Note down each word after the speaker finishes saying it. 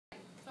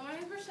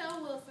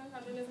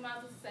be Ms.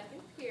 Miles'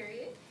 second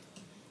period.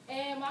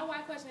 And my why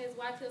question is,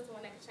 why kill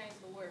someone that can change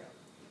the world?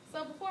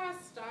 So before I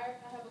start,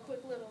 I have a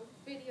quick little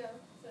video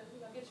to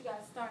get you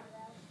guys started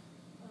out.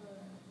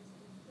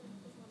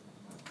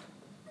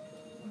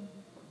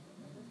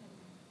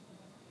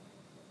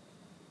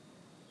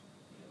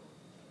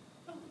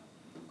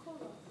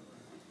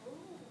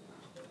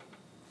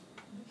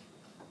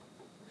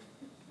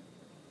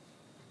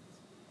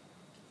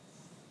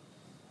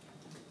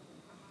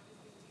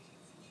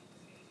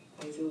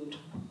 Food.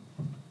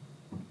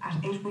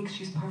 At 8 weeks,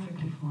 she's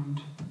perfectly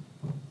formed.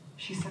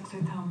 She sucks her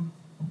thumb,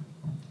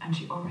 and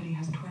she already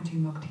has 20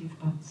 milk teeth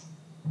buds.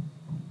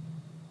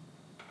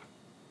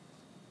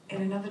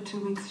 In another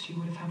 2 weeks, she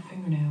would have had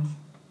fingernails.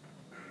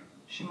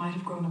 She might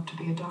have grown up to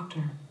be a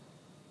doctor,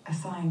 a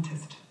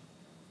scientist,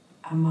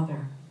 a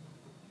mother,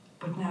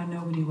 but now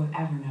nobody will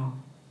ever know.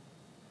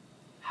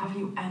 Have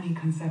you any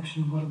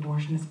conception of what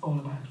abortion is all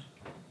about?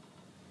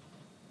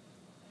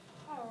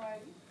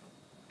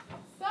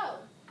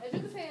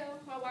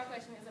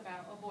 Question is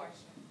about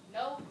abortion.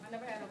 No, I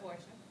never had an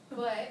abortion.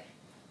 But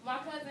my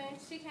cousin,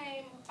 she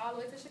came all the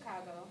way to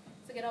Chicago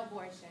to get an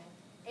abortion.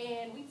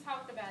 And we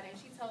talked about it, and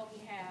she told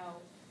me how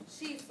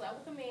she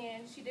slept with a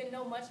man, she didn't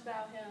know much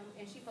about him,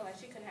 and she felt like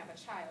she couldn't have a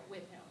child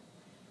with him.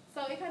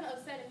 So it kind of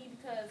upset me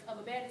because of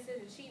a bad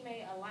decision she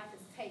made, a life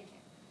is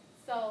taken.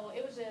 So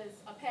it was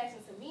just a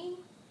passion to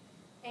me,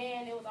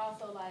 and it was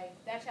also like,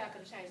 that child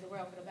could have changed the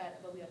world for the better,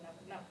 but we'll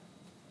never know.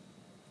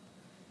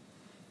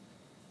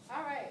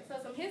 All right, so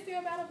some history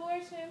about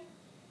abortion.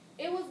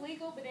 It was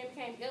legal, but then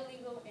became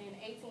illegal in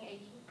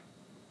 1880.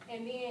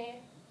 And then,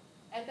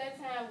 at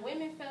that time,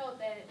 women felt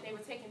that they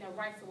were taking their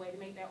rights away to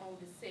make their own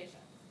decisions.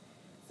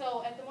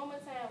 So at the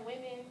moment in time,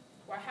 women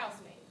were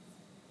housemaids.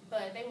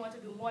 But they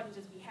wanted to do more than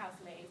just be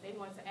housemaids. They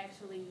wanted to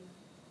actually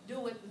do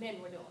what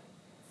men were doing.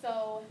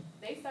 So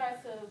they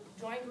started to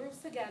join groups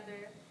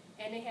together,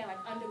 and they had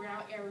like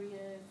underground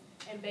areas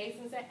and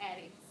basements and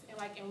attics. And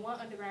like in one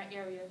underground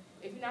area,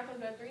 if you knock on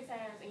the door 3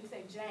 times and you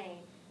say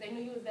Jane, they knew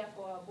you was there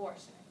for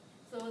abortion.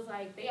 So it was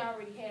like they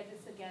already had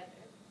this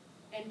together.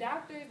 And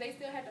doctors, they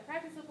still had to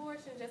practice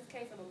abortion just in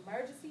case of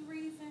emergency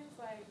reasons.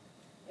 Like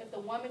if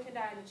the woman can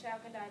die and the child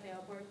can die,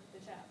 they'll abort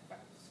the child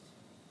first.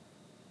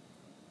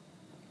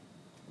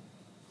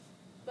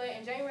 But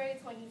in January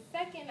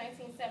 22nd,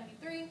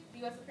 1973, the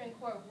U.S. Supreme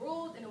Court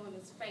ruled in the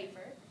women's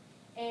favor.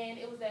 And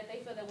it was that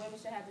they feel that women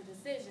should have the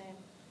decision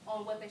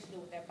on what they should do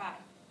with their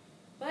body.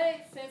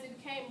 But since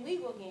it became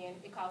legal again,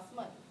 it cost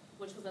money,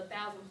 which was $1,000+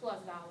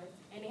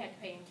 and they had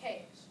to pay in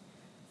cash.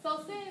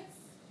 So since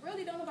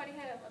really don't nobody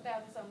have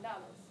 $1,000-something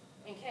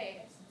in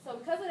cash, so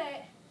because of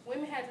that,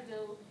 women had to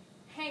do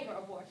hanger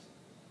abortion.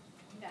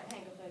 You got a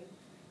hanger for you.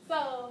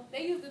 So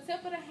they used the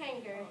tip of the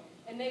hanger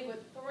and they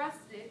would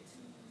thrust it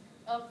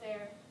up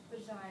their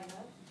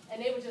vagina,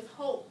 and they would just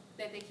hope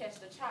that they catch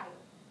the child.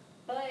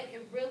 But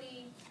you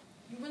really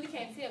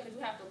can't tell because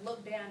you have to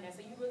look down there, so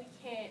you really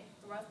can't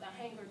thrust a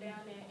hanger down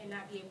there and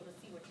not be able to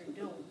see what you're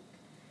doing.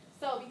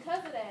 So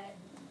because of that,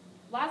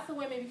 lots of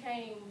women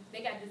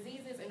they got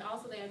diseases, and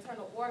also their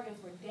internal organs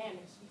were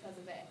damaged because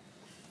of that.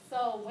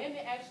 So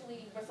women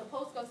actually were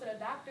supposed to go to the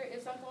doctor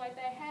if something like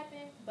that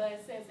happened,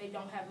 but since they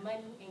don't have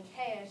money and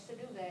cash to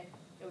do that,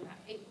 they were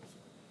not able to.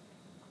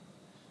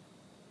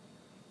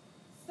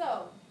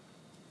 So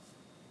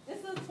this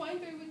is a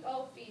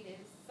 23-week-old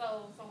fetus,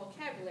 so some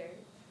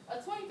vocabulary. A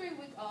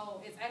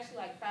 23-week-old is actually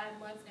like 5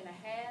 months and a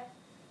half.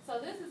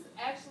 So this is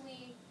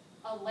actually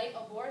a late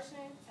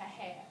abortion to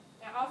have.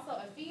 And also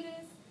a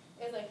fetus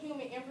is a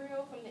human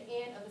embryo from the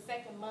end of the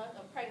 2nd month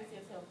of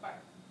pregnancy until birth.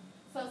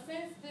 So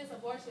since this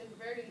abortion is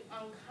very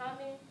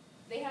uncommon,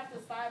 they have to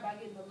start by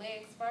getting the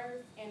legs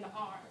first and the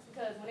arms.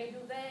 Because when they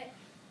do that,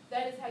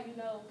 that is how you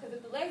know. Because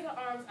if the legs and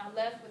arms are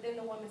left within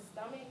the woman's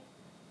stomach,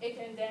 it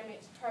can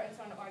damage her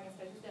internal organs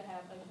because you still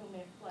have a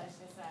human flesh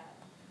inside.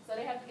 So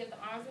they have to get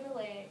the arms and the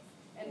legs,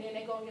 and then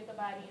they go and get the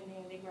body, and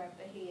then they grab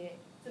the head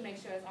to make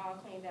sure it's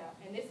all cleaned out.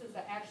 And this is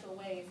the actual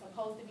way it's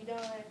supposed to be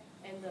done,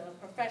 and the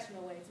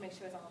professional way to make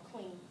sure it's all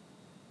clean.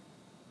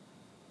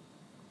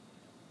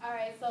 All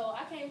right, so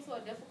I came to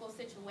a difficult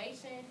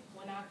situation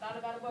when I thought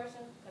about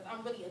abortion, because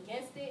I'm really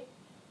against it.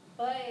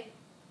 But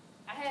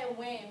I had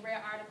went and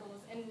read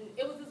articles, and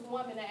it was this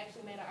woman that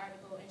actually made an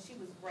article, and she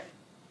was raped.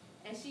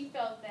 And she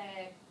felt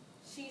that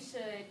she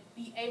should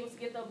be able to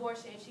get the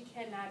abortion, and she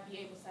cannot be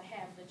able to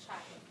have the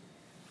child.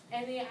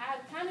 And then I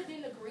kind of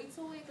didn't agree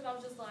to it because I was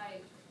just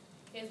like,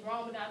 it's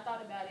wrong, but I thought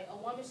about it. A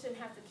woman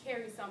shouldn't have to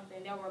carry something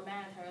that will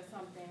remind her of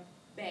something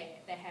bad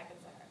that happened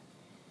to her.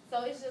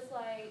 So it's just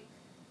like,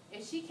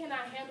 if she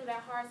cannot handle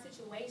that hard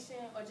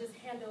situation or just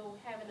handle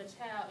having a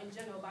child in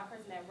general by a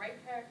person that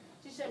raped her,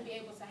 she shouldn't be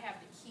able to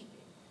have to keep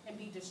it and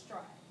be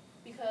distraught.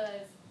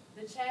 Because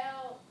the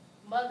child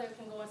mother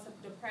can go into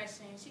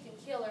depression, she can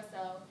kill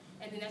herself,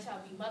 and then that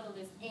child be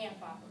motherless and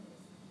fatherless.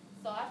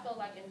 So I feel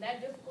like in that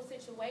difficult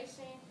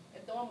situation,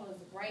 if the woman was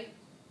raped,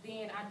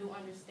 then I do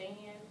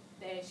understand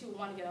that she would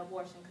want to get an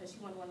abortion because she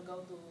wouldn't want to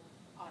go through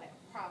all that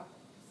problems.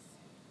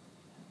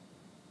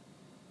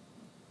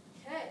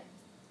 Okay,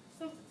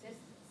 some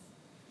statistics.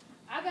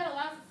 I got a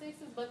lot of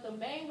statistics But the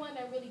main one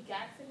that really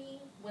got to me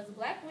was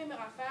black women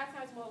are 5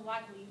 times more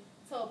likely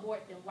to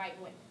abort than white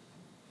women.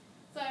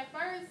 So at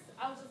first,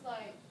 I was just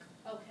like,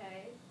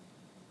 okay,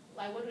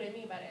 like what do they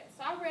mean by that?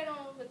 So I read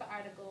on with the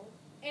article,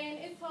 and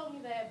it told me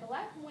that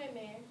black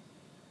women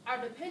are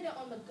dependent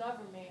on the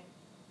government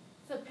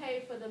to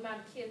pay for the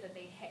amount of kids that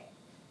they have.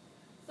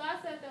 So I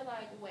sat there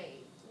like,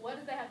 wait, what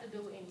does that have to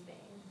do with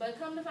anything? But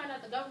come to find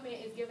out, the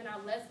government is giving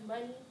out less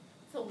money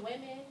to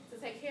women to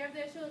take care of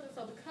their children.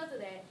 So because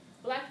of that,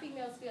 black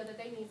females feel that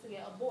they need to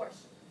get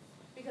abortions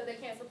because they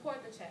can't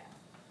support the child.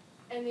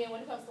 And then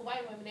when it comes to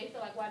white women, they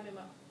feel like white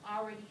women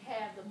already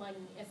have the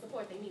money and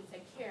support they need to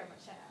take care of a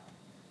child.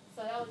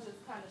 So that was just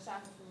kind of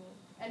shocking to me.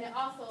 And then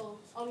also,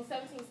 only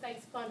 17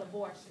 states fund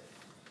abortion.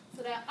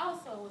 So that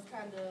also was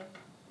kind of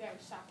very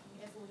shocking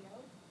as well.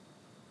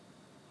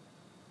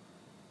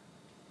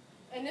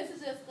 And this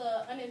is just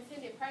the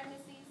unintended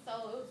pregnancy.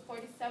 So it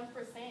was 47%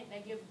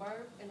 that give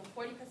birth, and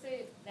 40%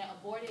 that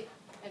aborted,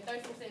 and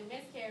 13%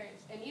 miscarriage.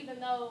 And even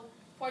though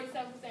 47%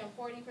 and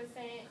 40%,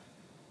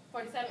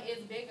 47 is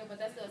bigger, but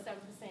that's still a 7%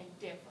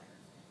 difference.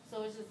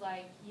 So it's just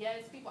like,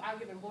 yes, people are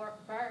giving birth,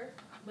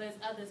 but it's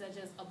others that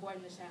just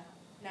aborting the child,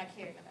 not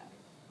caring about it.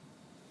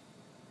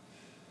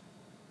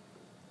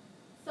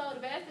 So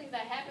the bad things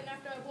that happen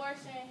after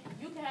abortion,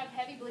 you can have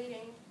heavy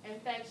bleeding,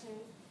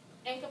 infections,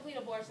 incomplete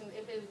abortions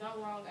if it is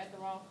done wrong at the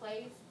wrong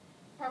place,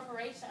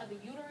 perforation of the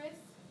uterus,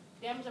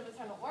 damage of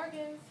internal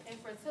organs,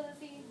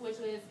 infertility, which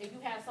is if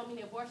you have so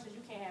many abortions,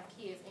 you can't have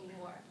kids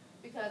anymore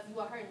because you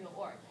are hurting your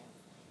organs.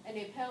 And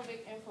then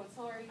pelvic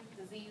inflammatory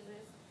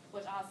diseases,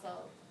 which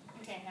also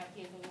you can't have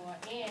kids anymore.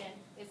 And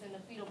it's in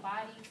the fetal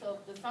body, so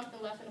if there's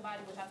something left in the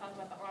body, which I talked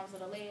about the arms or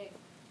the legs,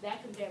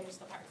 that can damage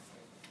the person.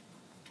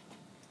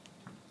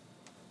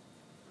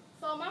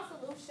 So my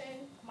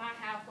solution, my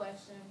how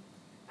question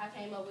I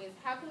came up with,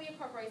 how can we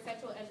incorporate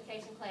sexual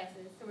education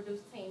classes to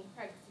reduce teen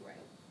pregnancy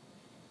rates?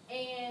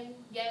 And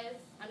yes,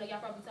 I know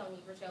y'all probably telling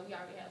me, Breshel, we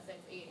already have sex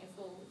ed in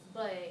schools,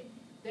 but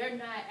they're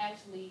not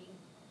actually,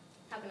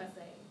 how can I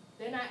say,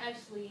 they're not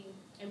actually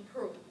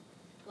improved.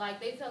 Like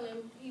they telling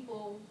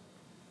people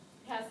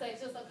have sex,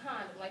 just a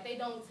condom. Like they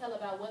don't tell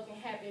about what can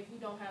happen if you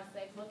don't have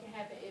sex, what can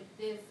happen if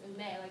this and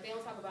that. Like they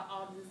don't talk about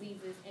all the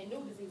diseases and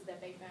new diseases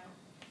that they found.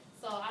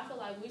 So I feel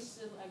like we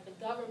should, like the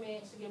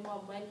government should give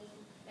more money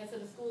into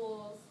the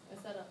schools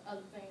instead of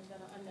other things that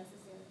are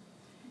unnecessary,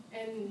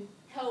 and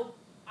help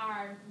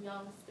our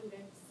young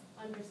students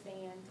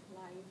understand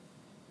life.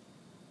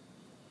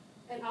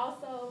 And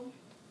also,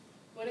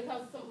 when it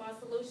comes to my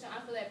solution,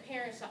 I feel that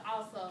parents should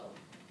also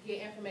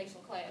get information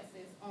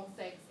classes on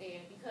sex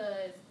ed,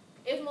 because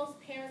it's most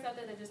parents out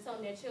there that just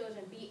telling their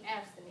children be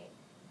abstinent,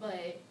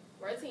 but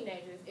we're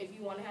teenagers. If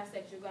you want to have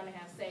sex, you're going to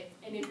have sex,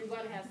 and if you're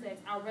going to have sex,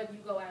 I'd rather you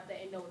go out there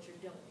and know what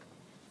you're doing.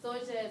 So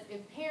it's just,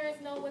 if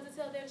parents know what to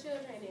tell their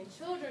children and then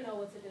children know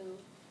what to do,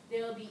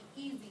 it'll be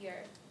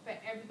easier for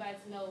everybody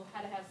to know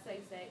how to have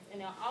safe sex,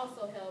 and it'll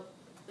also help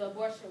the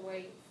abortion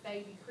rate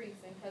stay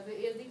decreasing, because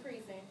it is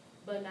decreasing,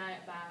 but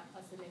not by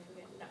a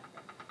significant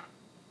number.